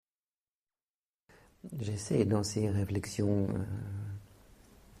j'essaie dans ces réflexions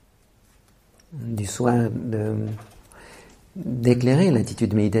du soir d'éclairer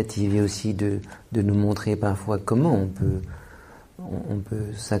l'attitude méditative et aussi de nous montrer parfois comment on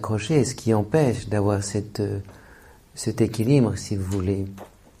peut s'accrocher, ce qui empêche d'avoir cet équilibre, si vous voulez,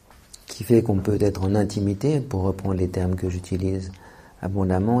 qui fait qu'on peut être en intimité, pour reprendre les termes que j'utilise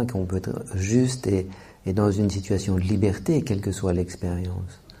abondamment, et qu'on peut être juste et dans une situation de liberté, quelle que soit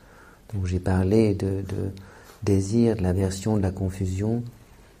l'expérience. Donc j'ai parlé de désir, de l'aversion, de la confusion,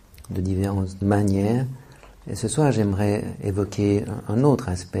 de différentes manières. Et ce soir, j'aimerais évoquer un autre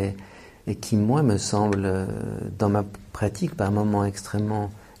aspect, et qui, moi, me semble, dans ma pratique, par moments extrêmement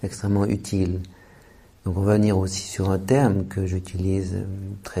utile. Donc on va venir aussi sur un terme que j'utilise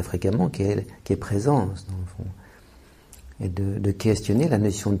très fréquemment, qui est présence, dans le fond. Et de questionner la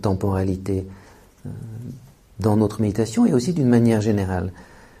notion de temporalité dans notre méditation, et aussi d'une manière générale.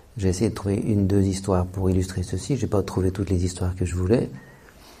 J'ai essayé de trouver 1-2 histoires pour illustrer ceci. Je n'ai pas trouvé toutes les histoires que je voulais,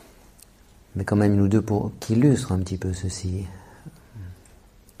 mais quand même 1 ou 2 qui illustrent un petit peu ceci.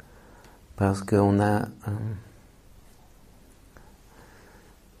 Parce qu'on a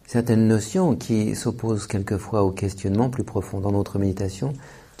certaines notions qui s'opposent quelquefois au questionnement plus profond dans notre méditation,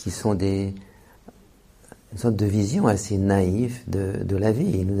 qui sont une sorte de vision assez naïve de la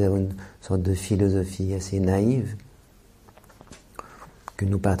vie. Nous avons une sorte de philosophie assez naïve que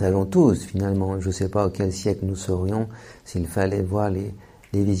nous partageons tous, finalement. Je ne sais pas auquel siècle nous serions s'il fallait voir les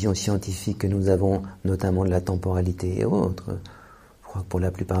visions scientifiques que nous avons, notamment de la temporalité et autres. Je crois que pour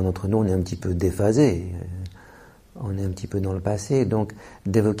la plupart d'entre nous, on est un petit peu déphasés. On est un petit peu dans le passé. Donc,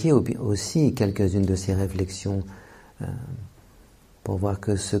 d'évoquer aussi quelques-unes de ces réflexions pour voir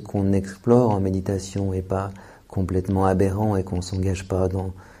que ce qu'on explore en méditation n'est pas complètement aberrant et qu'on ne s'engage pas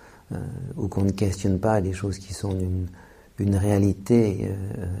dans ou qu'on ne questionne pas des choses qui sont une réalité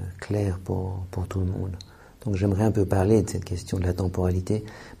claire pour tout le monde. Donc j'aimerais un peu parler de cette question de la temporalité,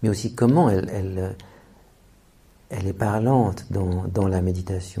 mais aussi comment elle est parlante dans la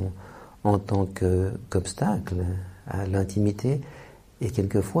méditation en tant qu'obstacle à l'intimité et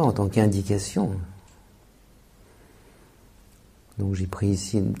quelquefois en tant qu'indication. Donc j'ai pris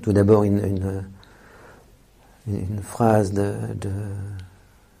ici tout d'abord une phrase de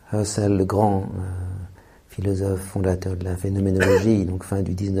Husserl, le grand philosophe fondateur de la phénoménologie, donc fin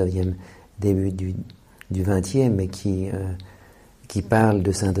du 19e, début du 20e, mais qui parle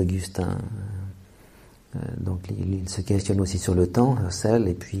de Saint-Augustin. Donc il se questionne aussi sur le temps, Husserl,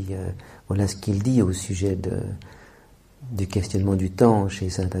 et puis voilà ce qu'il dit au sujet du questionnement du temps chez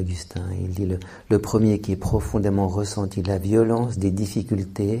Saint-Augustin. Il dit le premier qui est profondément ressenti la violence des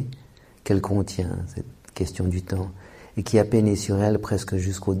difficultés qu'elle contient, cette question du temps, et qui a peiné sur elle presque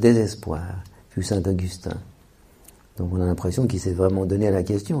jusqu'au désespoir, fut Saint-Augustin. Donc on a l'impression qu'il s'est vraiment donné à la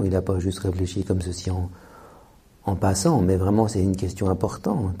question. Il n'a pas juste réfléchi comme ceci en passant, mais vraiment c'est une question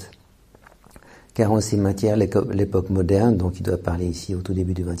importante. Car en ces matières, l'époque moderne, donc il doit parler ici au tout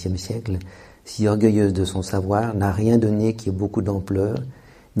début du XXe siècle, si orgueilleuse de son savoir, n'a rien donné qui ait beaucoup d'ampleur,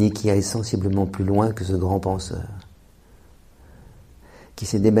 ni qui aille sensiblement plus loin que ce grand penseur, qui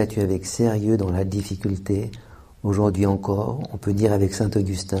s'est débattu avec sérieux dans la difficulté. Aujourd'hui encore, on peut dire avec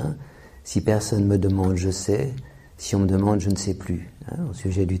Saint-Augustin, si personne me demande, je sais, si on me demande, je ne sais plus. Au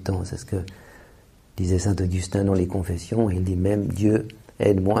sujet du temps, c'est ce que disait Saint-Augustin dans les Confessions. Il dit même, Dieu,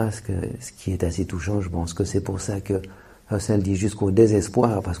 aide-moi, ce qui est assez touchant. Je pense que c'est pour ça que Husserl dit jusqu'au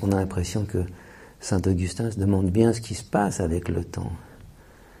désespoir, parce qu'on a l'impression que Saint-Augustin se demande bien ce qui se passe avec le temps.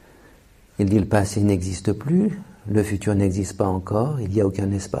 Il dit le passé n'existe plus, le futur n'existe pas encore, il n'y a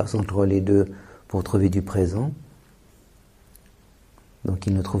aucun espace entre les deux pour trouver du présent. Donc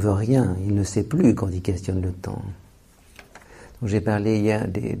il ne trouve rien, il ne sait plus quand il questionne le temps. Donc j'ai parlé hier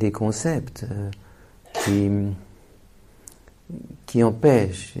des concepts qui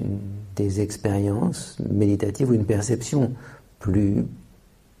empêchent des expériences méditatives ou une perception plus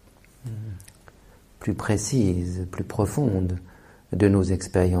précise, plus profonde de nos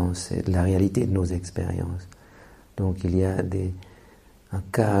expériences et de la réalité de nos expériences. Donc il y a un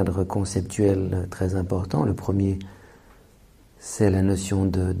cadre conceptuel très important. Le premier, c'est la notion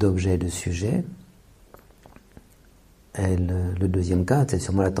d'objet, de sujet. Et le deuxième cadre, c'est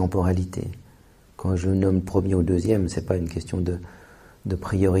sûrement la temporalité. Quand je nomme le premier ou deuxième, c'est pas une question de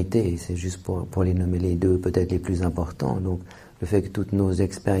priorité, c'est juste pour les nommer les deux, peut-être les plus importants. Donc le fait que toutes nos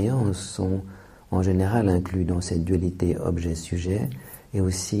expériences sont en général inclus dans cette dualité objet-sujet et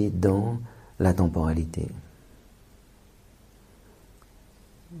aussi dans la temporalité.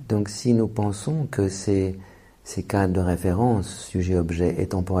 Donc si nous pensons que ces cadres de référence, sujet-objet et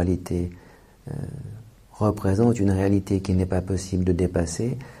temporalité, représentent une réalité qui n'est pas possible de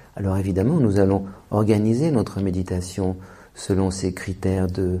dépasser, alors évidemment nous allons organiser notre méditation selon ces critères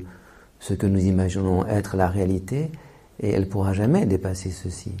de ce que nous imaginons être la réalité, et elle ne pourra jamais dépasser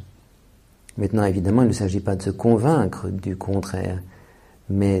ceci. Maintenant, évidemment, il ne s'agit pas de se convaincre du contraire,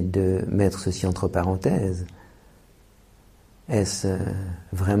 mais de mettre ceci entre parenthèses. Est-ce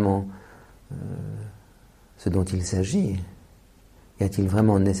vraiment ce dont il s'agit? Y a-t-il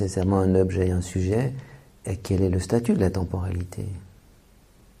vraiment nécessairement un objet et un sujet? Et quel est le statut de la temporalité?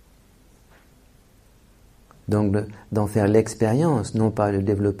 Donc, d'en faire l'expérience, non pas de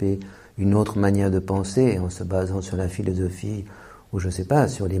développer une autre manière de penser en se basant sur la philosophie ou je ne sais pas,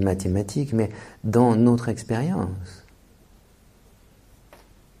 sur les mathématiques, mais dans notre expérience.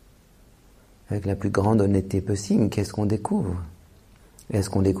 Avec la plus grande honnêteté possible, qu'est-ce qu'on découvre? Est-ce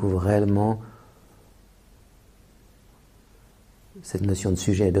qu'on découvre réellement cette notion de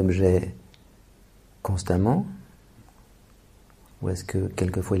sujet et d'objet constamment? Ou est-ce que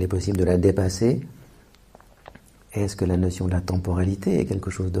quelquefois il est possible de la dépasser? Est-ce que la notion de la temporalité est quelque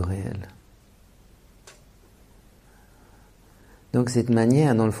chose de réel? Donc cette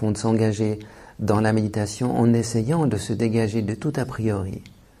manière, dans le fond, de s'engager dans la méditation en essayant de se dégager de tout a priori,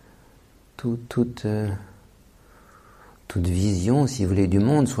 toute vision, si vous voulez, du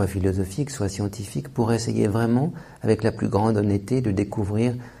monde, soit philosophique, soit scientifique, pour essayer vraiment, avec la plus grande honnêteté, de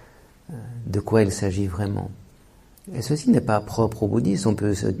découvrir de quoi il s'agit vraiment. Et ceci n'est pas propre au bouddhisme. On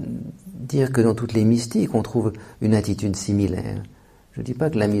peut se dire que dans toutes les mystiques, on trouve une attitude similaire. Je ne dis pas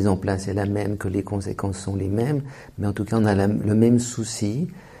que la mise en place est la même, que les conséquences sont les mêmes, mais en tout cas on a le même souci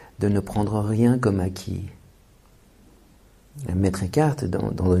de ne prendre rien comme acquis. Le maître Eckhart,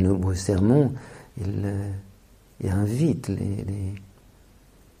 dans de nombreux sermons, il invite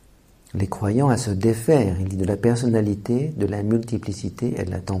les croyants à se défaire. Il dit de la personnalité, de la multiplicité et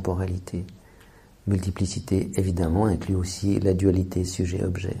de la temporalité. Multiplicité, évidemment, inclut aussi la dualité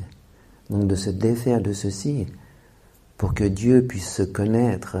sujet-objet. Donc de se défaire de ceci pour que Dieu puisse se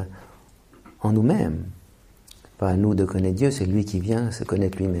connaître en nous-mêmes. Pas à nous de connaître Dieu, c'est lui qui vient se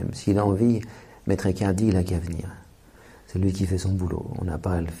connaître lui-même. S'il a envie, Maître Eckhart dit, il n'a qu'à venir. C'est lui qui fait son boulot, on n'a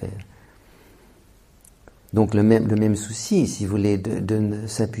pas à le faire. Donc le même souci, si vous voulez, de ne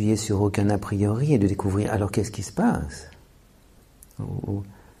s'appuyer sur aucun a priori et de découvrir, alors qu'est-ce qui se passe? Ou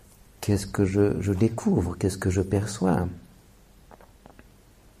qu'est-ce que je découvre? Qu'est-ce que je perçois?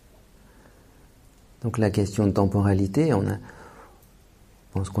 Donc la question de temporalité, je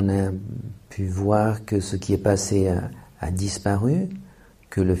pense qu'on a pu voir que ce qui est passé a disparu,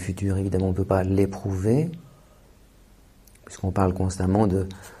 que le futur, évidemment, on ne peut pas l'éprouver, puisqu'on parle constamment de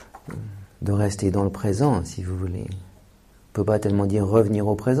rester dans le présent, si vous voulez. On ne peut pas tellement dire revenir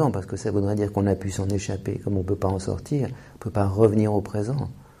au présent, parce que ça voudrait dire qu'on a pu s'en échapper. Comme on ne peut pas en sortir, on ne peut pas revenir au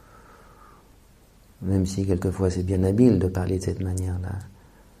présent. Même si quelquefois c'est bien habile de parler de cette manière-là.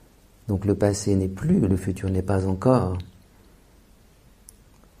 Donc le passé n'est plus, le futur n'est pas encore.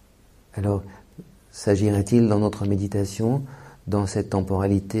 Alors, s'agirait-il dans notre méditation, dans cette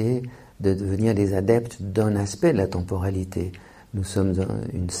temporalité, de devenir des adeptes d'un aspect de la temporalité? Nous sommes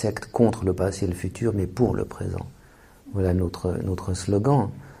une secte contre le passé et le futur, mais pour le présent. Voilà notre slogan,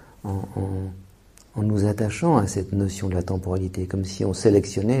 en nous attachant à cette notion de la temporalité, comme si on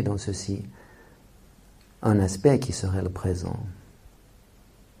sélectionnait dans ceci un aspect qui serait le présent.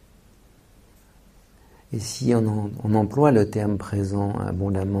 Et si on emploie le terme présent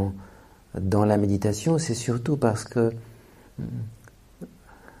abondamment dans la méditation, c'est surtout parce que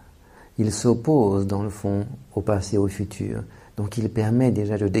il s'oppose, dans le fond, au passé et au futur. Donc il permet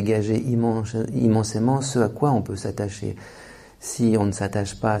déjà de dégager immensément ce à quoi on peut s'attacher. Si on ne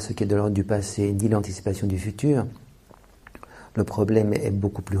s'attache pas à ce qui est de l'ordre du passé, ni l'anticipation du futur, le problème est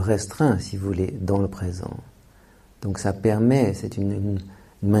beaucoup plus restreint, si vous voulez, dans le présent. Donc ça permet, c'est une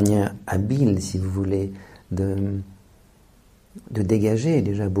manière habile, si vous voulez, de dégager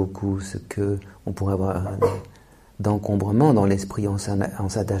déjà beaucoup ce que on pourrait avoir d'encombrement dans l'esprit en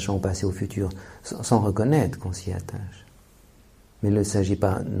s'attachant au passé, au futur, sans reconnaître qu'on s'y attache. Mais il ne s'agit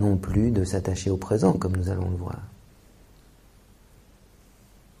pas non plus de s'attacher au présent, comme nous allons le voir.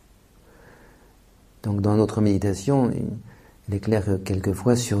 Donc dans notre méditation, il est clair que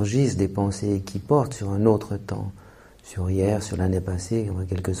quelquefois surgissent des pensées qui portent sur un autre temps, sur hier, sur l'année passée,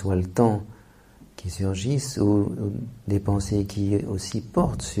 quel que soit le temps qui surgissent, ou des pensées qui aussi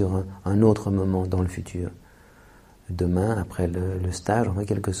portent sur un autre moment dans le futur. Demain, après le stage,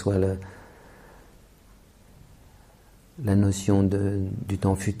 quelle que soit la notion du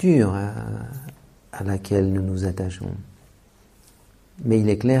temps futur à laquelle nous nous attachons. Mais il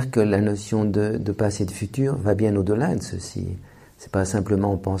est clair que la notion de passé et de futur va bien au-delà de ceci. C'est pas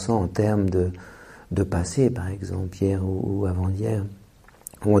simplement en pensant en termes de passé, par exemple, hier ou avant-hier,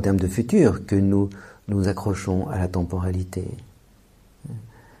 ou en termes de futur, que nous nous accrochons à la temporalité.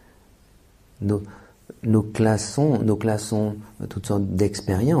 Nous classons toutes sortes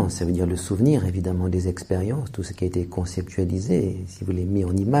d'expériences, ça veut dire le souvenir évidemment des expériences, tout ce qui a été conceptualisé, si vous voulez, mis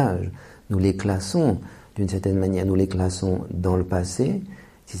en image, nous les classons d'une certaine manière, nous les classons dans le passé,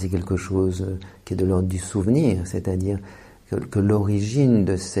 si c'est quelque chose qui est de l'ordre du souvenir, c'est-à-dire que l'origine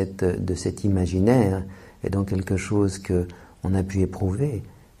de cet imaginaire est dans quelque chose qu'on a pu éprouver,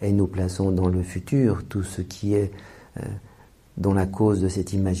 et nous plaçons dans le futur tout ce qui est dont la cause de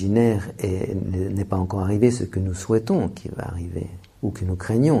cet imaginaire n'est pas encore arrivé, ce que nous souhaitons qui va arriver, ou que nous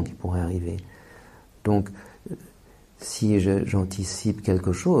craignons qui pourrait arriver. Donc, si j'anticipe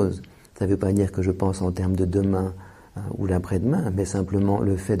quelque chose, ça ne veut pas dire que je pense en termes de demain ou l'après-demain, mais simplement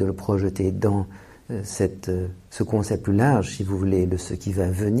le fait de le projeter dans ce concept plus large, si vous voulez, de ce qui va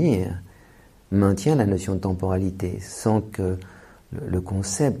venir, maintient la notion de temporalité, sans que le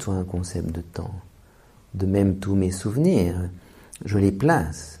concept soit un concept de temps. De même, tous mes souvenirs, je les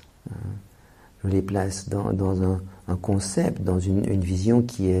place. Je les place dans un concept, dans une vision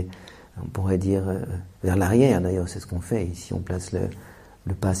qui est, on pourrait dire, vers l'arrière. D'ailleurs, c'est ce qu'on fait. Ici, on place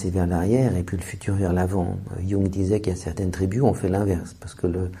le passé vers l'arrière et puis le futur vers l'avant. Jung disait qu'il y a certaines tribus, on fait l'inverse, parce que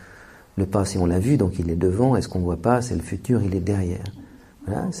le passé, on l'a vu, donc il est devant, et ce qu'on ne voit pas, c'est le futur, il est derrière.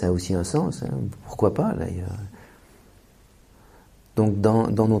 Voilà, ça a aussi un sens. Pourquoi pas, d'ailleurs. Donc,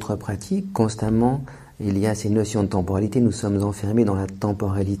 dans notre pratique, constamment, il y a ces notions de temporalité. Nous sommes enfermés dans la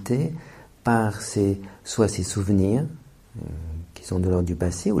temporalité par soit ces souvenirs qui sont de l'ordre du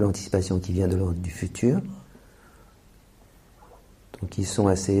passé, ou l'anticipation qui vient de l'ordre du futur, donc qui sont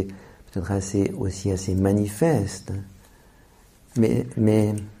peut-être aussi assez manifestes.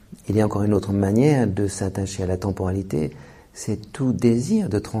 Mais il y a encore une autre manière de s'attacher à la temporalité, c'est tout désir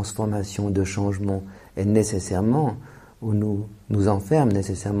de transformation, de changement, est nécessairement, ou nous enferme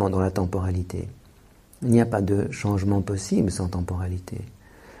nécessairement dans la temporalité. Il n'y a pas de changement possible sans temporalité.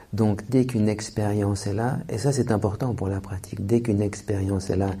 Donc dès qu'une expérience est là, et ça c'est important pour la pratique, dès qu'une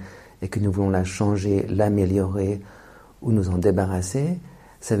expérience est là et que nous voulons la changer, l'améliorer ou nous en débarrasser,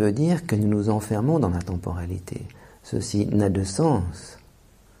 ça veut dire que nous nous enfermons dans la temporalité. Ceci n'a de sens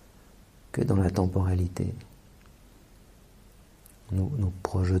que dans la temporalité. Nous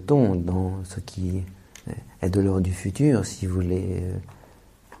projetons dans ce qui est de l'ordre du futur, si vous voulez,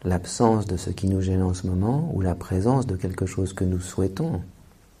 l'absence de ce qui nous gêne en ce moment ou la présence de quelque chose que nous souhaitons.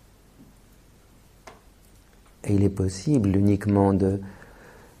 Et il est possible uniquement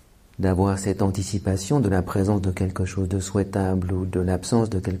d'avoir cette anticipation de la présence de quelque chose de souhaitable ou de l'absence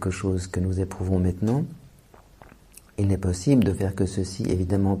de quelque chose que nous éprouvons maintenant. Il n'est possible de faire que ceci,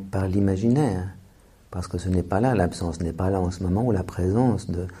 évidemment, par l'imaginaire, parce que ce n'est pas là, l'absence n'est pas là en ce moment, ou la présence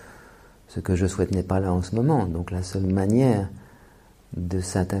de ce que je souhaite n'est pas là en ce moment. Donc la seule manière de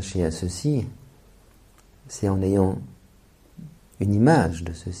s'attacher à ceci, c'est en ayant une image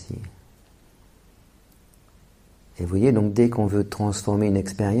de ceci. Et vous voyez, donc dès qu'on veut transformer une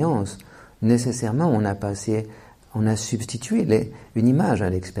expérience, nécessairement on a substitué une image à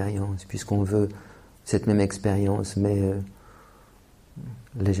l'expérience, puisqu'on veut cette même expérience, mais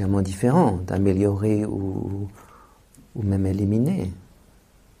légèrement différente, améliorée ou même éliminée.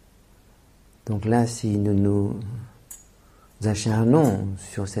 Donc là, si nous nous acharnons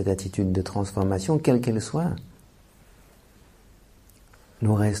sur cette attitude de transformation, quelle qu'elle soit,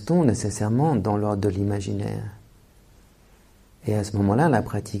 nous restons nécessairement dans l'ordre de l'imaginaire. Et à ce moment-là, la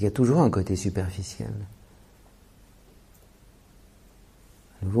pratique a toujours un côté superficiel.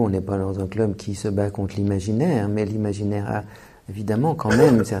 À nouveau, on n'est pas dans un club qui se bat contre l'imaginaire, mais l'imaginaire a évidemment quand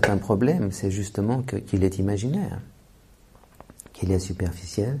même certains problèmes. C'est justement qu'il est imaginaire, qu'il est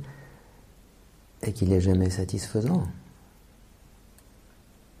superficiel et qu'il n'est jamais satisfaisant.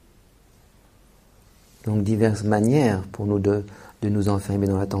 Donc diverses manières pour nous de nous enfermer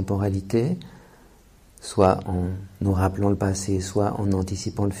dans la temporalité, soit en nous rappelant le passé, soit en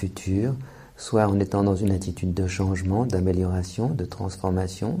anticipant le futur, soit en étant dans une attitude de changement, d'amélioration, de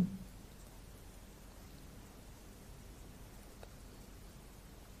transformation.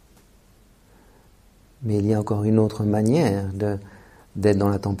 Mais il y a encore une autre manière d'être dans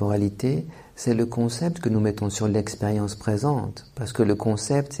la temporalité, c'est le concept que nous mettons sur l'expérience présente, parce que le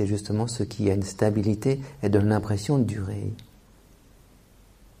concept, c'est justement ce qui a une stabilité et donne l'impression de durer.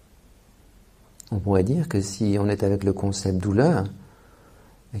 On pourrait dire que si on est avec le concept douleur,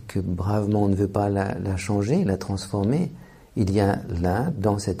 et que bravement on ne veut pas la changer, la transformer, il y a là,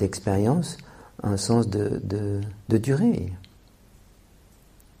 dans cette expérience, un sens de durée.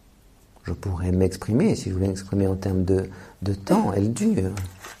 Je pourrais m'exprimer, si je voulais m'exprimer en termes de temps, elle dure.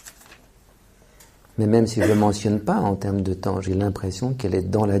 Mais même si je ne le mentionne pas en termes de temps, j'ai l'impression qu'elle est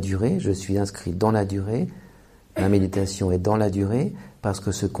dans la durée, je suis inscrit dans la durée, ma méditation est dans la durée, parce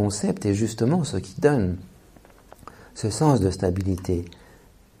que ce concept est justement ce qui donne ce sens de stabilité.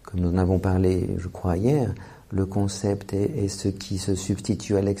 Comme nous en avons parlé, je crois, hier, le concept est ce qui se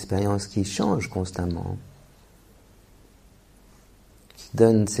substitue à l'expérience qui change constamment, qui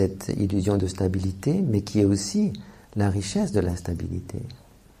donne cette illusion de stabilité, mais qui est aussi la richesse de la stabilité.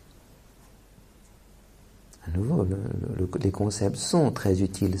 À nouveau, les concepts sont très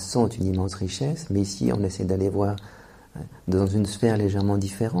utiles, sont une immense richesse, mais ici on essaie d'aller voir dans une sphère légèrement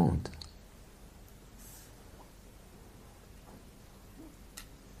différente.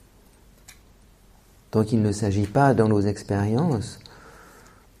 Donc il ne s'agit pas dans nos expériences,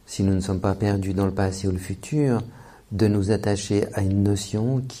 si nous ne sommes pas perdus dans le passé ou le futur, de nous attacher à une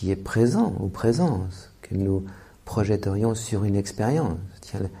notion qui est présent ou présence, que nous projetterions sur une expérience.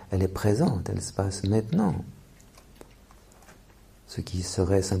 Elle est présente, elle se passe maintenant. Ce qui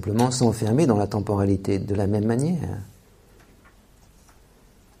serait simplement s'enfermer dans la temporalité de la même manière.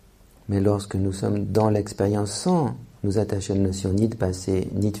 Mais lorsque nous sommes dans l'expérience sans nous attacher à une notion ni de passé,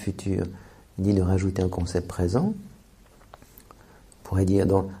 ni de futur, ni de rajouter un concept présent, on pourrait dire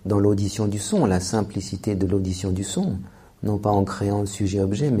dans l'audition du son, la simplicité de l'audition du son, non pas en créant le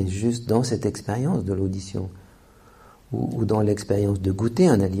sujet-objet, mais juste dans cette expérience de l'audition, ou dans l'expérience de goûter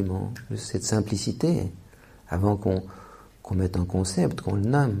un aliment, cette simplicité, avant qu'on mette un concept, qu'on le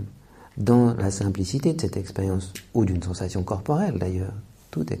nomme, dans la simplicité de cette expérience, ou d'une sensation corporelle d'ailleurs,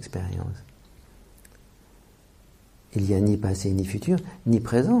 toute expérience. Il n'y a ni passé, ni futur, ni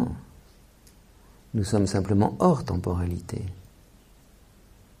présent. Nous sommes simplement hors temporalité.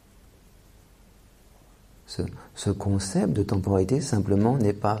 Ce concept de temporalité simplement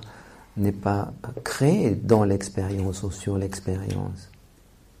n'est pas créé dans l'expérience ou sur l'expérience.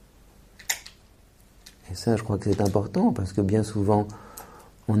 Et ça, je crois que c'est important, parce que bien souvent,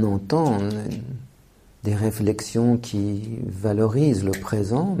 on entend des réflexions qui valorisent le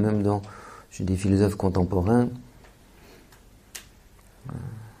présent, même chez des philosophes contemporains,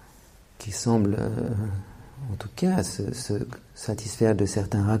 qui semblent, en tout cas, se satisfaire de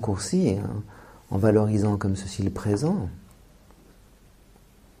certains raccourcis, en valorisant comme ceci le présent,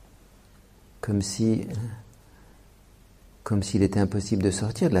 comme s'il était impossible de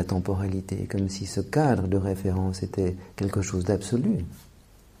sortir de la temporalité, comme si ce cadre de référence était quelque chose d'absolu.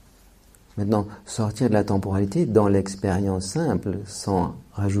 Maintenant, sortir de la temporalité dans l'expérience simple, sans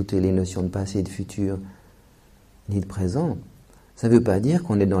rajouter les notions de passé et de futur, ni de présent, ça ne veut pas dire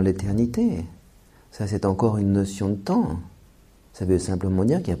qu'on est dans l'éternité. Ça, c'est encore une notion de temps. Ça veut simplement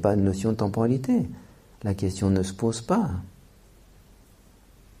dire qu'il n'y a pas de notion de temporalité. La question ne se pose pas.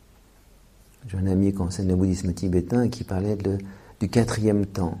 J'ai un ami qui enseigne le bouddhisme tibétain qui parlait du 4e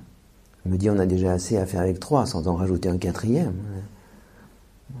temps. Il me dit on a déjà assez à faire avec 3 sans en rajouter un 4e.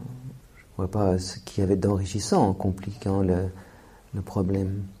 Je ne vois pas ce qu'il y avait d'enrichissant en compliquant le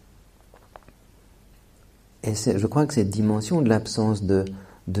problème. Et je crois que cette dimension de l'absence de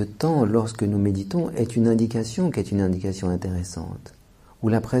temps lorsque nous méditons est une indication qui est une indication intéressante. Ou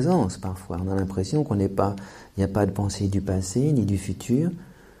la présence parfois. On a l'impression il n'y a pas de pensée du passé ni du futur.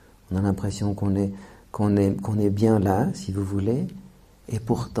 On a l'impression qu'on est bien là, si vous voulez, et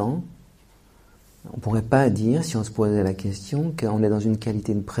pourtant, on ne pourrait pas dire, si on se posait la question, qu'on est dans une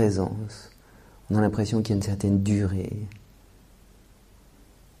qualité de présence. On a l'impression qu'il y a une certaine durée.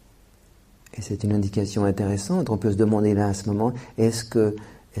 Et c'est une indication intéressante. On peut se demander là, à ce moment, est-ce que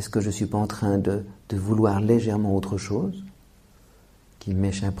je ne suis pas en train de vouloir légèrement autre chose, qui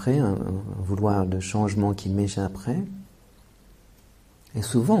m'échapperait, un vouloir de changement qui m'échapperait? Et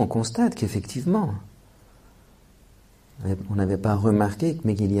souvent, on constate qu'effectivement, on n'avait pas remarqué,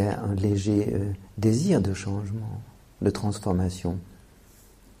 mais qu'il y a un léger désir de changement, de transformation.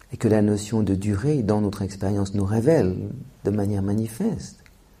 Et que la notion de durée, dans notre expérience, nous révèle de manière manifeste.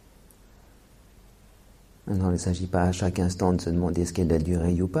 Non, il ne s'agit pas à chaque instant de se demander est-ce qu'il y a de la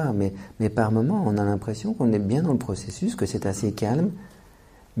durée ou pas, mais par moments, on a l'impression qu'on est bien dans le processus, que c'est assez calme,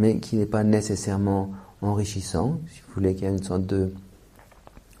 mais qu'il n'est pas nécessairement enrichissant, si vous voulez, qu'il y a une sorte de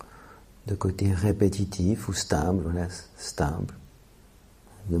côté répétitif ou stable, voilà, stable.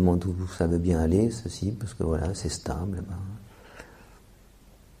 On demande où ça veut bien aller, ceci, parce que voilà, c'est stable.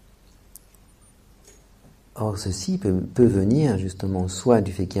 Or, ceci peut venir justement soit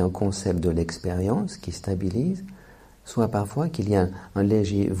du fait qu'il y a un concept de l'expérience qui stabilise, soit parfois qu'il y a un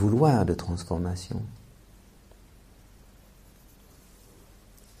léger vouloir de transformation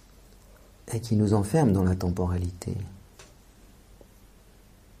et qui nous enferme dans la temporalité.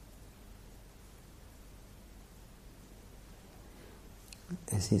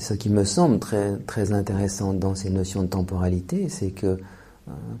 Et c'est ce qui me semble très, très intéressant dans ces notions de temporalité, c'est que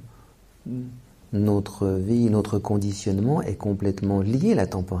notre vie, notre conditionnement est complètement lié à la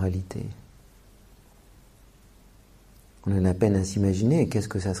temporalité. On a la peine à s'imaginer qu'est-ce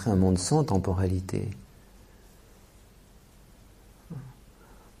que ça serait un monde sans temporalité.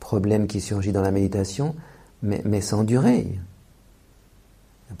 Problème qui surgit dans la méditation, mais sans durée. Il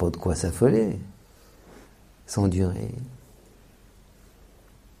n'y a pas de quoi s'affoler. Sans durée.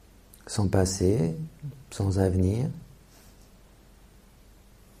 Sans passé, sans avenir.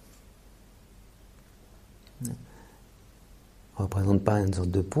 Ne représente pas une sorte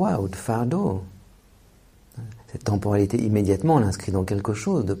de poids ou de fardeau. Cette temporalité, immédiatement, on l'inscrit dans quelque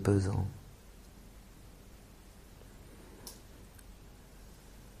chose de pesant.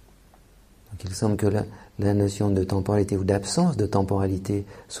 Donc il semble que la notion de temporalité ou d'absence de temporalité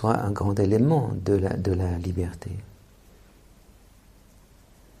soit un grand élément de la liberté.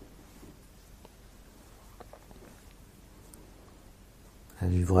 Je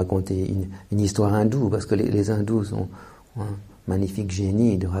vais vous raconter une histoire hindoue, parce que les hindous ont un magnifique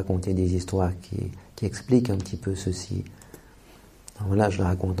génie de raconter des histoires qui expliquent un petit peu ceci. Alors là, je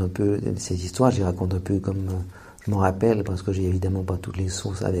raconte un peu ces histoires, je les raconte un peu comme je m'en rappelle, parce que j'ai évidemment pas toutes les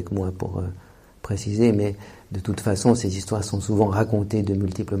sources avec moi pour préciser, mais de toute façon, ces histoires sont souvent racontées de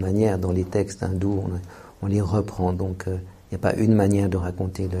multiples manières dans les textes hindous, on les reprend, donc il n'y a pas une manière de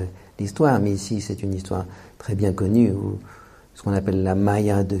raconter l'histoire, mais ici c'est une histoire très bien connue, où ce qu'on appelle la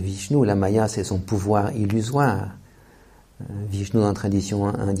Maya de Vishnu. La Maya, c'est son pouvoir illusoire. Vishnu, dans la tradition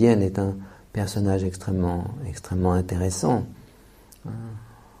indienne, est un personnage extrêmement intéressant.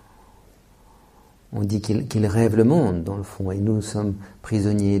 On dit qu'il rêve le monde, dans le fond, et nous sommes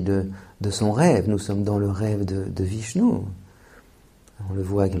prisonniers de son rêve. Nous sommes dans le rêve de Vishnu. On le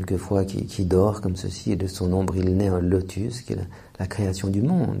voit quelquefois qui dort comme ceci, et de son nombril naît un lotus, qui est la création du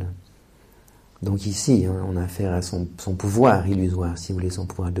monde. Donc ici, on a affaire à son pouvoir illusoire, si vous voulez, son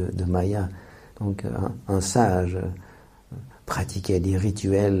pouvoir de Maya. Donc un sage pratiquait des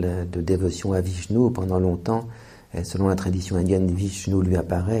rituels de dévotion à Vishnu pendant longtemps. Et selon la tradition indienne, Vishnu lui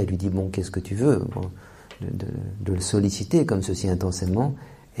apparaît et lui dit « Bon, qu'est-ce que tu veux ?» de le solliciter comme ceci intensément.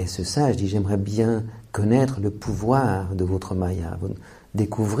 Et ce sage dit « J'aimerais bien connaître le pouvoir de votre Maya,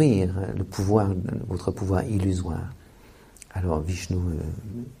 découvrir votre pouvoir illusoire. » Alors Vishnu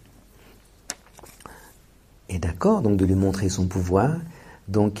est d'accord donc de lui montrer son pouvoir,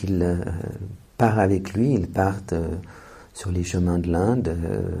 donc il part avec lui, ils partent sur les chemins de l'Inde,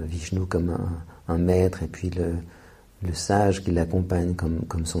 Vishnu comme un maître et puis le sage qui l'accompagne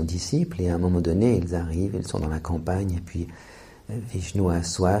comme son disciple, et à un moment donné ils arrivent, ils sont dans la campagne et puis Vishnu a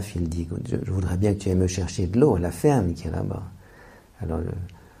soif, il dit je voudrais bien que tu ailles me chercher de l'eau à la ferme qui est là-bas. Alors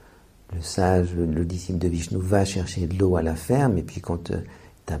le sage, le disciple de Vishnu va chercher de l'eau à la ferme, et puis quand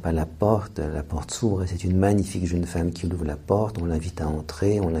tape à la porte s'ouvre et c'est une magnifique jeune femme qui ouvre la porte, on l'invite à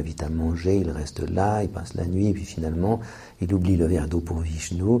entrer, on l'invite à manger, il reste là, il passe la nuit, et puis finalement il oublie le verre d'eau pour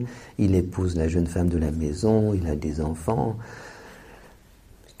Vishnu, il épouse la jeune femme de la maison, il a des enfants,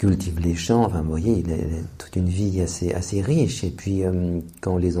 cultive les champs, enfin vous voyez, il a toute une vie assez riche, et puis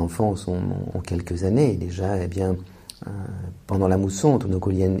quand les enfants ont quelques années déjà, eh bien pendant la mousson, tout d'un coup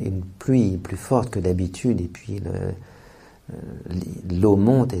il y a une pluie plus forte que d'habitude, et puis l'eau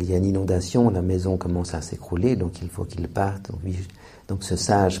monte, et il y a une inondation, la maison commence à s'écrouler, donc il faut qu'il parte. Donc ce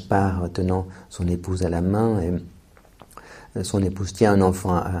sage part tenant son épouse à la main, et son épouse tient un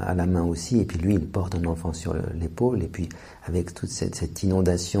enfant à la main aussi, et puis lui il porte un enfant sur l'épaule, et puis avec toute cette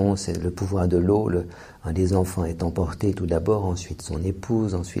inondation, c'est le pouvoir de l'eau, un des enfants est emporté tout d'abord, ensuite son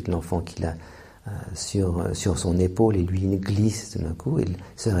épouse, ensuite l'enfant qu'il a sur son épaule, et lui il glisse tout d'un coup, il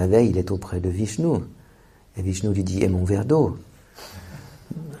se réveille, il est auprès de Vishnu. Et Vishnu lui dit « Et mon verre d'eau ?»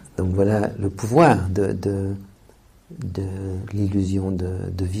 Donc voilà le pouvoir de l'illusion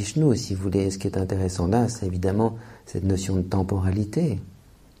de Vishnu, si vous voulez. Ce qui est intéressant là, c'est évidemment cette notion de temporalité.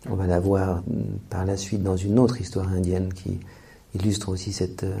 On va la voir par la suite dans une autre histoire indienne qui illustre aussi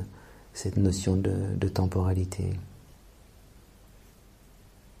cette notion de temporalité.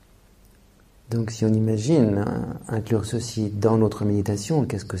 Donc si on imagine inclure ceci dans notre méditation,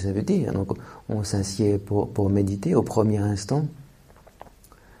 qu'est-ce que ça veut dire? Donc on s'assied pour méditer au premier instant.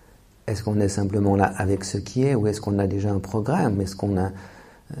 Est-ce qu'on est simplement là avec ce qui est, ou est-ce qu'on a déjà un programme? Est-ce qu'on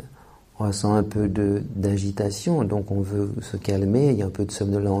ressent un peu d'agitation, donc on veut se calmer, il y a un peu de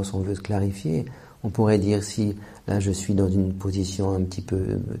somnolence, on veut se clarifier? On pourrait dire, si là je suis dans une position un petit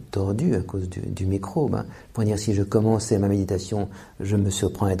peu tordue à cause du micro, je pourrais dire, si je commençais ma méditation, je me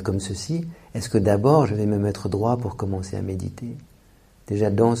surprends à être comme ceci, est-ce que d'abord je vais me mettre droit pour commencer à méditer? Déjà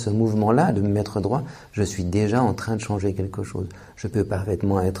dans ce mouvement-là, de me mettre droit, je suis déjà en train de changer quelque chose. Je peux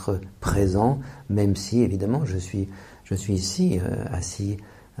parfaitement être présent, même si, évidemment, je suis ici, assis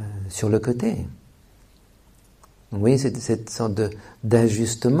sur le côté. Vous voyez, cette sorte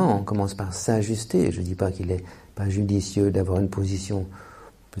d'ajustement, on commence par s'ajuster. Je ne dis pas qu'il n'est pas judicieux d'avoir une position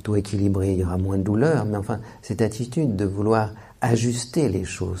plutôt équilibrée, il y aura moins de douleur, mais enfin, cette attitude de vouloir ajuster les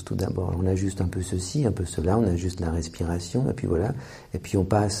choses tout d'abord. On ajuste un peu ceci, un peu cela, on ajuste la respiration, et puis voilà. Et puis on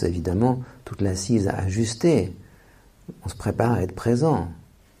passe évidemment toute l'assise à ajuster. On se prépare à être présent.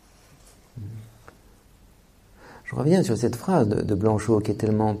 Je reviens sur cette phrase de Blanchot qui est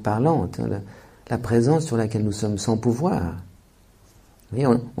tellement parlante, hein, la présence sur laquelle nous sommes sans pouvoir. Vous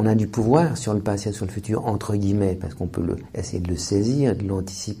voyez, on a du pouvoir sur le passé, sur le futur, entre guillemets, parce qu'on peut essayer de le saisir, de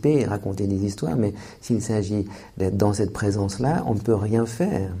l'anticiper, raconter des histoires, mais s'il s'agit d'être dans cette présence-là, on ne peut rien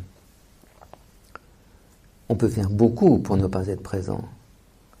faire. On peut faire beaucoup pour ne pas être présent.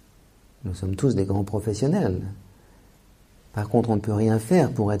 Nous sommes tous des grands professionnels. Par contre, on ne peut rien faire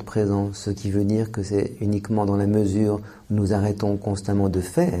pour être présent, ce qui veut dire que c'est uniquement dans la mesure où nous arrêtons constamment de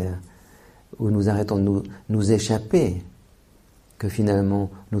faire, où nous arrêtons de nous échapper, que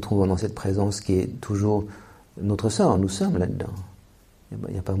finalement nous trouvons dans cette présence qui est toujours notre sort. Nous sommes là-dedans.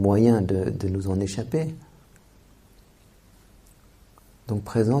 Il n'y a pas moyen de nous en échapper. Donc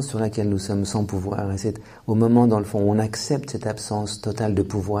présence sur laquelle nous sommes sans pouvoir. Et c'est au moment, dans le fond, où on accepte cette absence totale de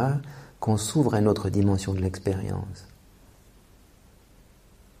pouvoir qu'on s'ouvre à une autre dimension de l'expérience.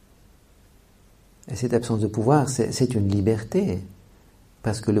 Et cette absence de pouvoir, c'est une liberté.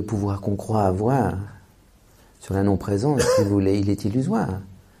 Parce que le pouvoir qu'on croit avoir sur la non-présence, si vous voulez, il est illusoire.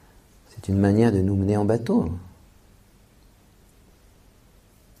 C'est une manière de nous mener en bateau.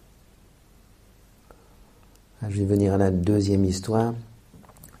 Je vais venir à la deuxième histoire,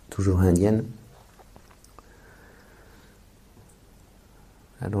 toujours indienne,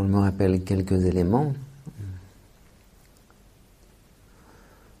 dont je me rappelle quelques éléments.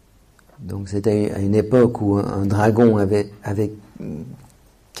 Donc c'était à une époque où un dragon avait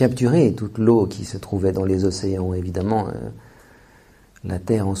capturé toute l'eau qui se trouvait dans les océans. Évidemment, la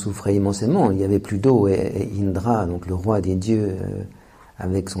terre en souffrait immensément. Il n'y avait plus d'eau et Indra, donc le roi des dieux,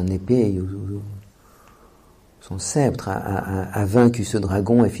 avec son épée, son sceptre, a vaincu ce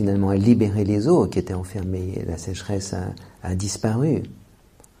dragon et finalement a libéré les eaux qui étaient enfermées. La sécheresse a disparu.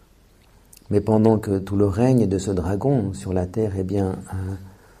 Mais pendant que tout le règne de ce dragon sur la terre, eh bien,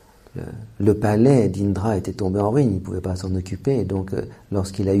 le palais d'Indra était tombé en ruine, il ne pouvait pas s'en occuper. Donc,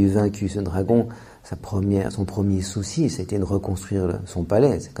 lorsqu'il a eu vaincu ce dragon, son premier souci, c'était de reconstruire son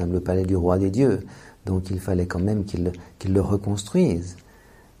palais. C'est quand même le palais du roi des dieux. Donc, il fallait quand même qu'il le reconstruise.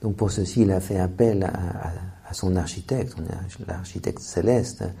 Donc, pour ceci, il a fait appel à son architecte, l'architecte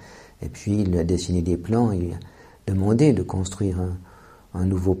céleste. Et puis, il lui a dessiné des plans, il lui a demandé de construire un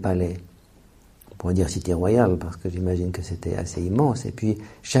nouveau palais. On pourrait dire cité royale, parce que j'imagine que c'était assez immense. Et puis,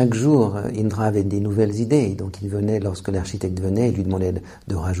 chaque jour, Indra avait des nouvelles idées. Donc, il venait, lorsque l'architecte venait, il lui demandait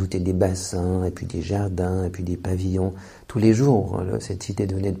de rajouter des bassins, et puis des jardins, et puis des pavillons. Tous les jours, cette cité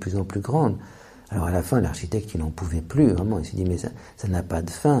devenait de plus en plus grande. Alors, à la fin, l'architecte, il n'en pouvait plus, vraiment. Il s'est dit, mais ça n'a pas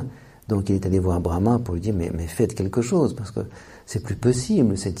de fin. Donc, il est allé voir Brahma pour lui dire, mais faites quelque chose, parce que c'est plus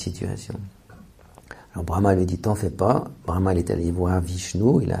possible, cette situation. Alors, Brahma lui dit, t'en fais pas. Brahma, il est allé voir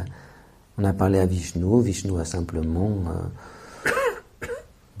Vishnu, on a parlé à Vishnu. Vishnu a simplement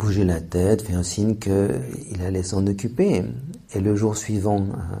bougé la tête, fait un signe qu'il allait s'en occuper. Et le jour suivant,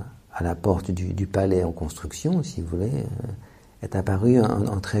 à la porte du palais en construction, si vous voulez, est apparu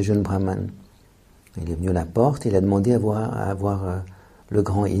un très jeune brahman. Il est venu à la porte et il a demandé à voir le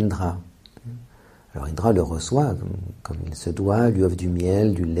grand Indra. Alors Indra le reçoit comme il se doit, lui offre du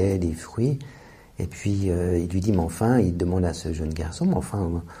miel, du lait, des fruits. Et puis il lui dit, mais enfin, il demande à ce jeune garçon, mais enfin,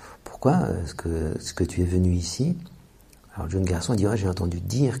 pourquoi est-ce que tu es venu ici? Alors le jeune garçon dit, j'ai entendu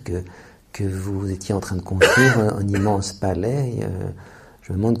dire que vous étiez en train de construire un immense palais.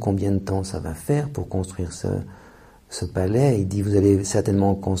 Je me demande combien de temps ça va faire pour construire ce palais. Il dit, vous allez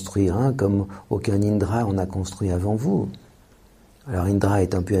certainement construire un comme aucun Indra en a construit avant vous. Alors Indra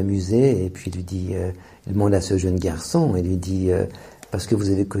est un peu amusé et puis il lui dit, il demande à ce jeune garçon, il lui dit, parce que vous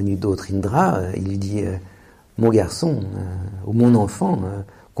avez connu d'autres Indra, il lui dit, mon garçon ou mon enfant,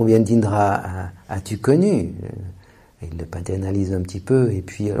 combien d'Indra as-tu connu? Et il le paternalise un petit peu et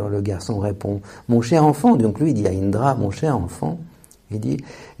puis alors le garçon répond, mon cher enfant. Donc lui il dit à Indra, mon cher enfant, il dit,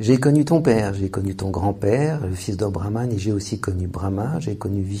 j'ai connu ton père, j'ai connu ton grand-père, le fils d'un brahman, et j'ai aussi connu Brahma, j'ai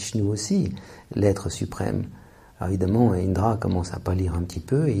connu Vishnu aussi, l'être suprême. Alors évidemment, Indra commence à pâlir un petit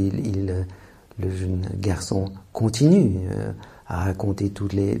peu et le jeune garçon continue à raconter tous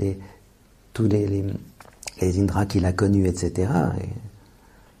les Indras qu'il a connus, etc. Et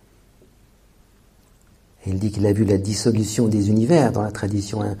Et il dit qu'il a vu la dissolution des univers. Dans la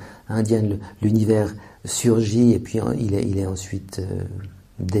tradition indienne, l'univers surgit et puis il est ensuite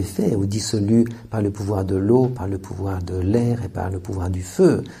défait ou dissolu par le pouvoir de l'eau, par le pouvoir de l'air et par le pouvoir du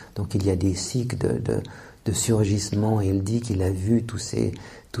feu. Donc il y a des cycles de surgissement, et il dit qu'il a vu tous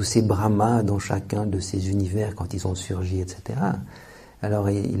ces brahmas dans chacun de ces univers quand ils ont surgi, etc. Alors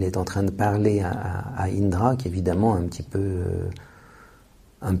il est en train de parler à Indra, qui est évidemment un petit peu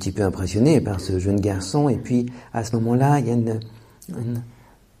impressionné par ce jeune garçon, et puis à ce moment-là, il y a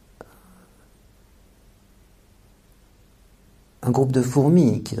un groupe de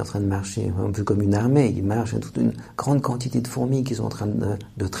fourmis qui est en train de marcher, un peu comme une armée. Ils marchent, toute une grande quantité de fourmis qui sont en train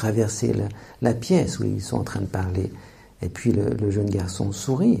de traverser la pièce où ils sont en train de parler. Et puis le jeune garçon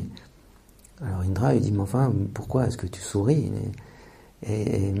sourit. Alors Indra lui dit, mais enfin, pourquoi est-ce que tu souris?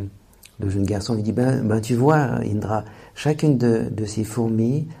 Et le jeune garçon lui dit, ben tu vois, Indra, chacune de ces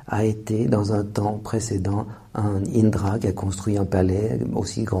fourmis a été, dans un temps précédent, un Indra qui a construit un palais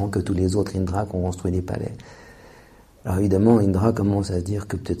aussi grand que tous les autres Indras qui ont construit des palais. Alors évidemment, Indra commence à se dire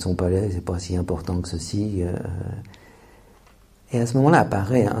que peut-être son palais, c'est pas si important que ceci. Et à ce moment-là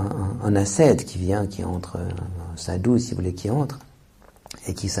apparaît un ascète qui entre, un sadhu, si vous voulez, qui entre,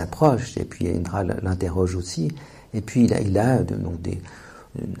 et qui s'approche, et puis Indra l'interroge aussi, et puis il a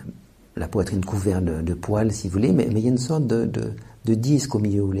la poitrine couverte de poils, si vous voulez, mais il y a une sorte de disque au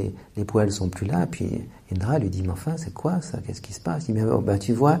milieu où les poils sont plus là, puis Indra lui dit, mais enfin, c'est quoi ça? Qu'est-ce qui se passe? Il dit, ben,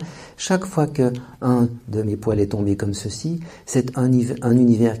 tu vois, chaque fois qu'un de mes poils est tombé comme ceci, c'est un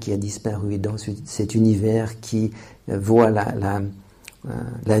univers qui a disparu, et dans cet univers qui voit la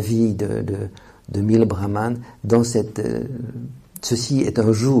vie de 1000 brahmanes, dans ceci est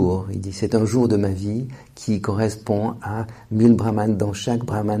un jour, il dit, c'est un jour de ma vie qui correspond à 1000 brahmanes. Dans chaque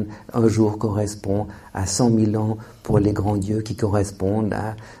brahmane, un jour correspond à 100 000 ans pour les grands dieux, qui correspondent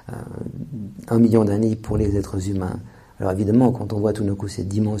à 1 million d'années pour les êtres humains. Alors évidemment, quand on voit tout d'un coup cette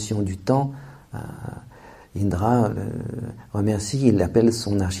dimension du temps, Indra remercie, il appelle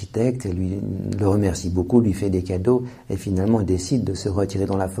son architecte, et lui le remercie beaucoup, lui fait des cadeaux, et finalement il décide de se retirer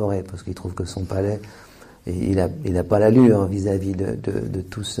dans la forêt, parce qu'il trouve que son palais, et il n'a pas l'allure vis-à-vis de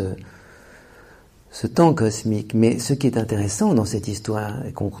tout ce temps cosmique. Mais ce qui est intéressant dans cette histoire,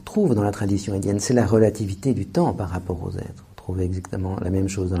 et qu'on trouve dans la tradition indienne, c'est la relativité du temps par rapport aux êtres. On trouve exactement la même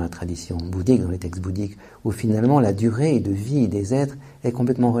chose dans la tradition bouddhique, dans les textes bouddhiques, où finalement la durée de vie des êtres est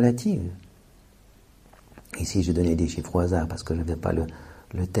complètement relative. Ici, j'ai donné des chiffres au hasard parce que je n'avais pas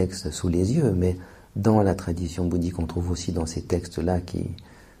le texte sous les yeux, mais dans la tradition bouddhique, on trouve aussi dans ces textes-là qui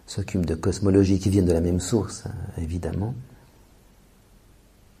s'occupent de cosmologie, qui viennent de la même source, évidemment,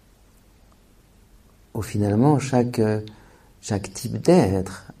 où finalement chaque type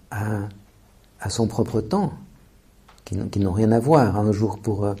d'être a son propre temps, qui n'ont rien à voir. Un jour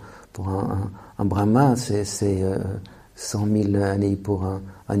pour un brahma, c'est 100 000 années pour un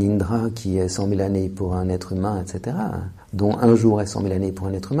Indra, qui est 100 000 années pour un être humain, etc., dont un jour est 100 000 années pour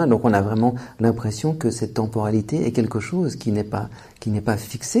un être humain. Donc on a vraiment l'impression que cette temporalité est quelque chose qui n'est pas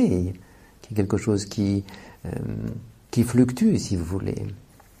fixé, qui est quelque chose qui fluctue, si vous voulez.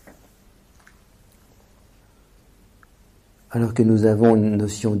 Alors que nous avons une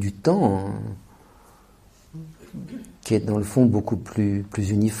notion du temps qui est dans le fond beaucoup plus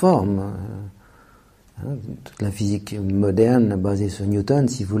uniforme. Toute la physique moderne, basée sur Newton,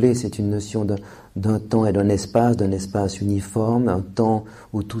 si vous voulez, c'est une notion d'un temps et d'un espace uniforme, un temps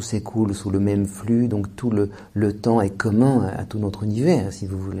où tout s'écoule sous le même flux, donc tout le temps est commun à tout notre univers, si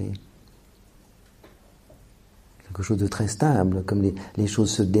vous voulez. Quelque chose de très stable, comme les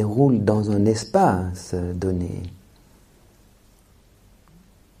choses se déroulent dans un espace donné.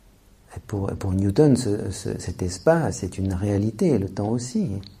 Et pour Newton, cet espace est une réalité, le temps aussi.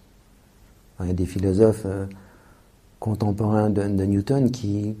 Il y a des philosophes contemporains de Newton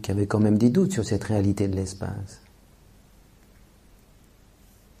qui avaient quand même des doutes sur cette réalité de l'espace.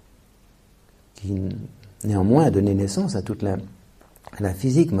 Qui, néanmoins, a donné naissance à toute la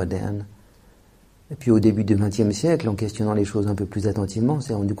physique moderne. Et puis au début du XXe siècle, en questionnant les choses un peu plus attentivement, on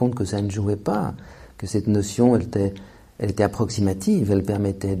s'est rendu compte que ça ne jouait pas, que cette notion, elle était approximative, elle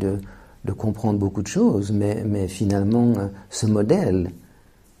permettait de comprendre beaucoup de choses, mais finalement, ce modèle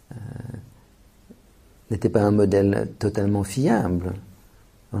n'était pas un modèle totalement fiable.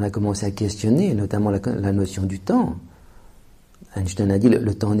 On a commencé à questionner, notamment la notion du temps. Einstein a dit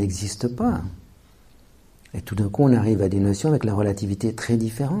le temps n'existe pas. Et tout d'un coup, on arrive à des notions avec la relativité très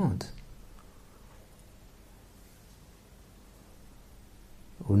différente.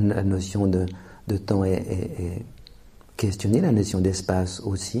 Où la notion de temps est questionnée, la notion d'espace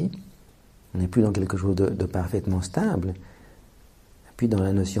aussi. On n'est plus dans quelque chose de parfaitement stable. Et puis dans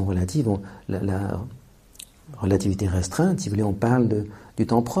la notion relative, relativité restreinte, si vous voulez, on parle du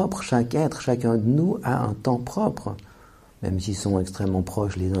temps propre. Chaque être, chacun de nous a un temps propre, même s'ils sont extrêmement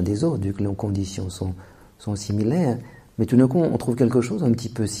proches les uns des autres, vu que leurs conditions sont similaires. Mais tout d'un coup, on trouve quelque chose un petit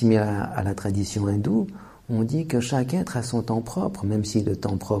peu similaire à la tradition hindoue. On dit que chaque être a son temps propre, même si le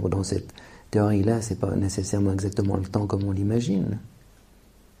temps propre dans cette théorie-là, c'est pas nécessairement exactement le temps comme on l'imagine.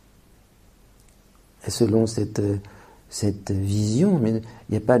 Et selon cette vision, mais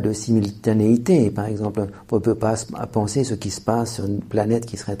il n'y a pas de simultanéité. Par exemple, on ne peut pas penser ce qui se passe sur une planète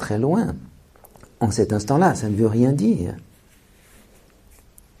qui serait très loin. En cet instant-là, ça ne veut rien dire.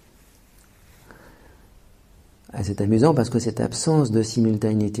 Et c'est amusant parce que cette absence de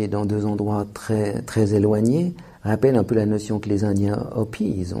simultanéité dans deux endroits très, très éloignés rappelle un peu la notion que les Indiens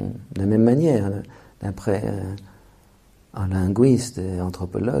Hopis ils ont. De la même manière, d'après un linguiste,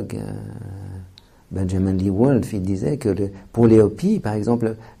 anthropologue, Benjamin Lee Wolfe, il disait que pour les Hopis, par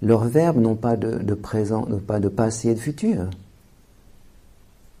exemple, leurs verbes n'ont pas de présent, n'ont pas de passé et de futur.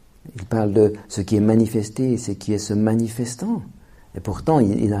 Ils parlent de ce qui est manifesté et ce qui est se manifestant. Et pourtant,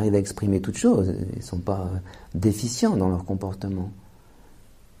 ils arrivent à exprimer toutes choses. Ils ne sont pas déficients dans leur comportement.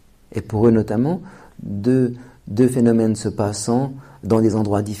 Et pour eux notamment, deux phénomènes se passant dans des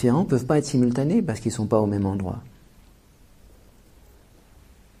endroits différents ne peuvent pas être simultanés parce qu'ils ne sont pas au même endroit.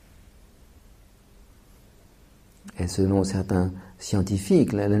 Et selon certains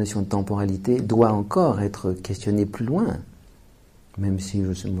scientifiques, la notion de temporalité doit encore être questionnée plus loin. Même si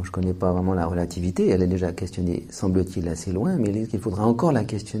je ne connais pas vraiment la relativité, elle est déjà questionnée, semble-t-il, assez loin, mais il faudra encore la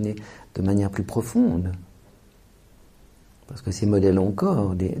questionner de manière plus profonde. Parce que ces modèles ont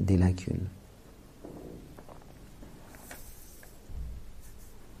encore des lacunes.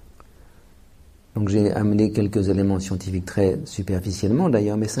 Donc j'ai amené quelques éléments scientifiques très superficiellement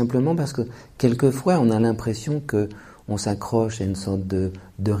d'ailleurs, mais simplement parce que quelquefois on a l'impression qu'on s'accroche à une sorte de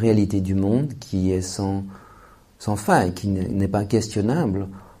réalité du monde qui est sans faille, qui n'est pas questionnable.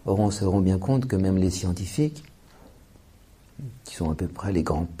 Or on se rend bien compte que même les scientifiques, qui sont à peu près les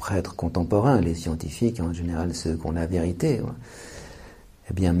grands prêtres contemporains, les scientifiques, en général ceux qui ont la vérité,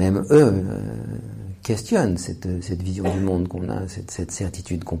 eh bien même eux questionnent cette vision du monde qu'on a, cette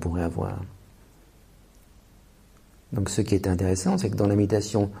certitude qu'on pourrait avoir. Donc ce qui est intéressant, c'est que dans la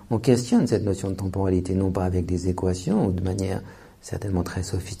méditation, on questionne cette notion de temporalité, non pas avec des équations ou de manière certainement très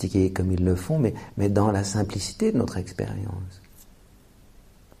sophistiquée comme ils le font, mais dans la simplicité de notre expérience.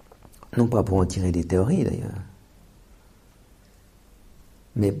 Non pas pour en tirer des théories d'ailleurs,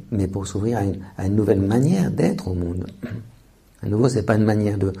 mais pour s'ouvrir à une nouvelle manière d'être au monde. À nouveau, ce n'est pas une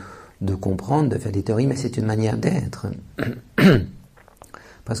manière de comprendre, de faire des théories, mais c'est une manière d'être.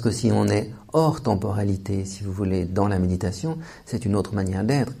 Parce que si on est hors temporalité, si vous voulez, dans la méditation, c'est une autre manière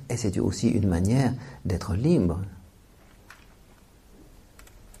d'être, et c'est aussi une manière d'être libre.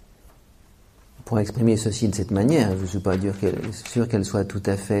 Pour exprimer ceci de cette manière, je ne suis pas sûr qu'elle soit tout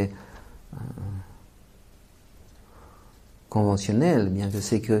à fait conventionnelle, bien que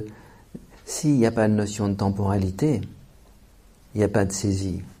c'est que s'il n'y a pas de notion de temporalité, il n'y a pas de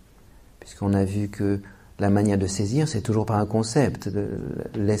saisie, puisqu'on a vu que la manière de saisir, c'est toujours par un concept.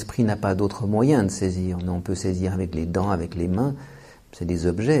 L'esprit n'a pas d'autre moyen de saisir. On peut saisir avec les dents, avec les mains, c'est des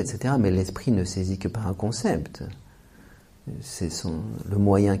objets, etc. Mais l'esprit ne saisit que par un concept. C'est le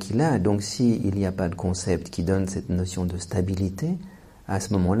moyen qu'il a. Donc s'il n'y a pas de concept qui donne cette notion de stabilité, à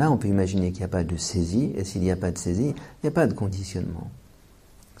ce moment-là, on peut imaginer qu'il n'y a pas de saisie. Et s'il n'y a pas de saisie, il n'y a pas de conditionnement.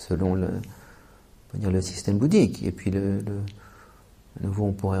 Selon le système bouddhique. Et puis, à nouveau,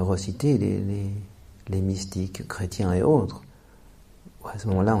 on pourrait reciter les mystiques chrétiens et autres. À ce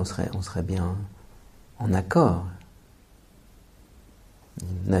moment-là, on serait bien en accord.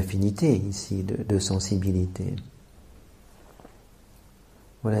 Une affinité ici de sensibilité.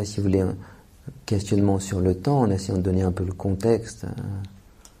 Voilà, si vous voulez, un questionnement sur le temps, en essayant de donner un peu le contexte.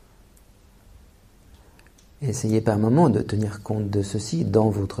 Essayez par moment de tenir compte de ceci dans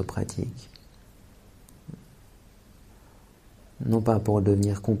votre pratique. Non pas pour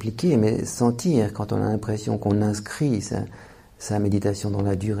devenir compliqué, mais sentir quand on a l'impression qu'on inscrit sa méditation dans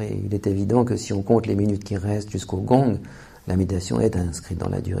la durée. Il est évident que si on compte les minutes qui restent jusqu'au gong, la méditation est inscrite dans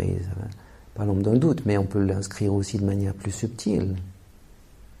la durée. Ça va pas l'ombre d'un doute, mais on peut l'inscrire aussi de manière plus subtile.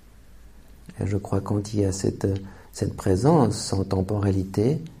 Et je crois que quand il y a cette présence sans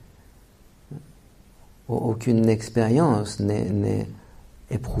temporalité, aucune expérience n'est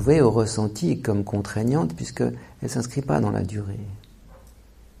éprouvée ou ressentie comme contraignante puisqu'elle ne s'inscrit pas dans la durée.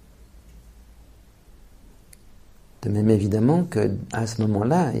 De même évidemment qu'à ce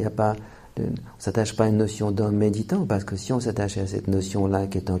moment-là, on ne s'attache pas à une notion d'homme méditant, parce que si on s'attache à cette notion-là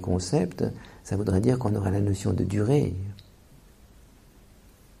qui est un concept, ça voudrait dire qu'on aura la notion de durée.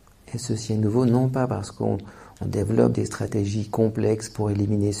 Et ceci est nouveau, non pas parce qu'on développe des stratégies complexes pour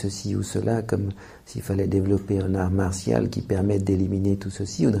éliminer ceci ou cela, comme s'il fallait développer un art martial qui permette d'éliminer tout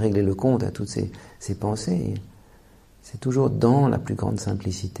ceci ou de régler le compte à toutes ces pensées. C'est toujours dans la plus grande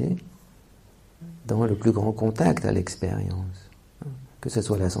simplicité, dans le plus grand contact à l'expérience. Que ce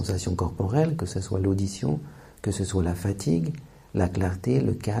soit la sensation corporelle, que ce soit l'audition, que ce soit la fatigue, la clarté,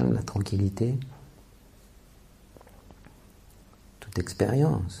 le calme, la tranquillité. Toute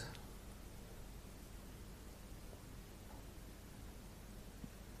expérience.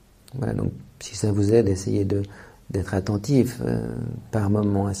 Voilà, donc si ça vous aide, essayez d'être attentif par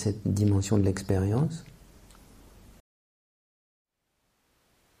moment à cette dimension de l'expérience.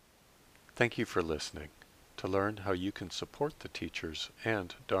 Thank you for listening. To learn how you can support the teachers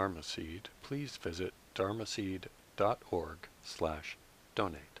and Dharma Seed, please visit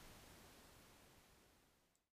dharmaseed.org/donate.